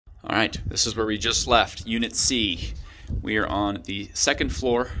All right, this is where we just left, Unit C. We are on the second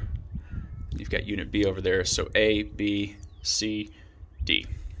floor. You've got Unit B over there, so A, B, C, D.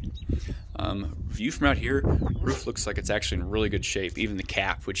 View from out here, roof looks like it's actually in really good shape. Even the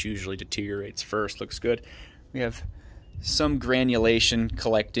cap, which usually deteriorates first, looks good. We have some granulation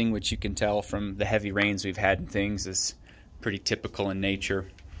collecting, which you can tell from the heavy rains we've had and things is pretty typical in nature.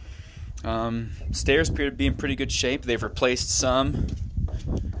 Stairs appear to be in pretty good shape. They've replaced some.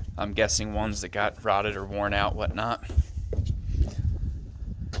 I'm guessing ones that got rotted or worn out, whatnot.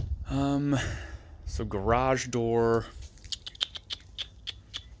 So garage door.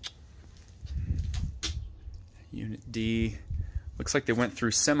 Unit D. Looks like they went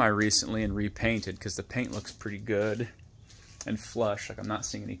through semi recently and repainted because the paint looks pretty good and flush. Like I'm not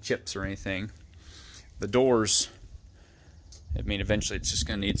seeing any chips or anything. The doors, I mean, eventually it's just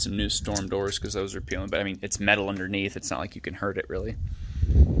going to need some new storm doors because those are peeling. But I mean, it's metal underneath. It's not like you can hurt it really.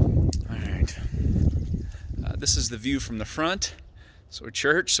 All right. This is the view from the front. So a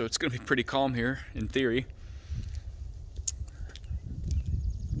church, so it's going to be pretty calm here in theory.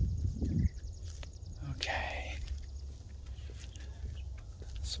 Okay.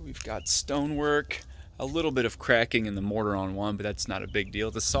 So we've got stonework, a little bit of cracking in the mortar on one, but that's not a big deal.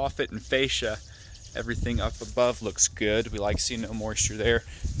 The soffit and fascia, everything up above looks good. We like seeing no moisture there.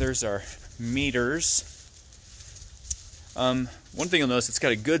 There's our meters. One thing you'll notice, it's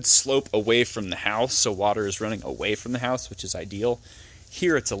got a good slope away from the house, so water is running away from the house, which is ideal.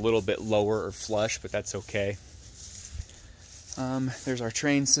 Here it's a little bit lower or flush, but that's okay. There's our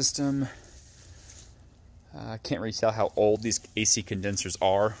train system. I can't really tell how old these AC condensers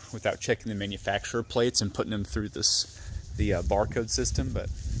are without checking the manufacturer plates and putting them through the barcode system, but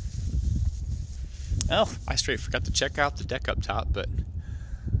oh, I straight forgot to check out the deck up top, but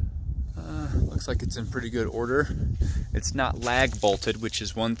looks like it's in pretty good order. It's not lag bolted, which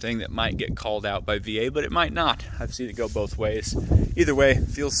is one thing that might get called out by VA, but it might not. I've seen it go both ways. Either way,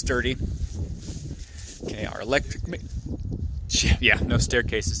 feels sturdy. Okay, our electric... Yeah, no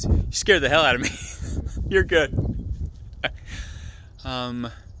staircases. You scared the hell out of me. You're good.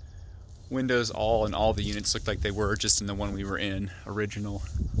 Windows all in all the units look like they were just in the one we were in, original.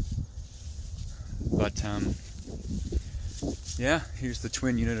 But, yeah, here's the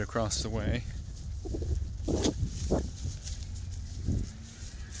twin unit across the way.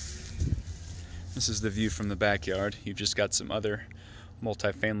 This is the view from the backyard. You've just got some other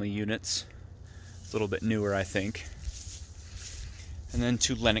multifamily units. A little bit newer, I think. And then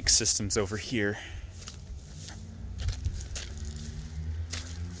two Lennox systems over here.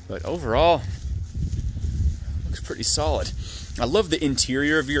 But overall, looks pretty solid. I love the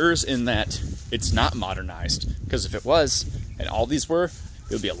interior of yours in that it's not modernized. Because if it was, and all these were,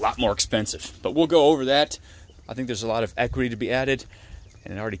 it would be a lot more expensive. But we'll go over that. I think there's a lot of equity to be added,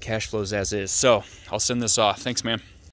 and it already cash flows as is. So I'll send this off. Thanks, man.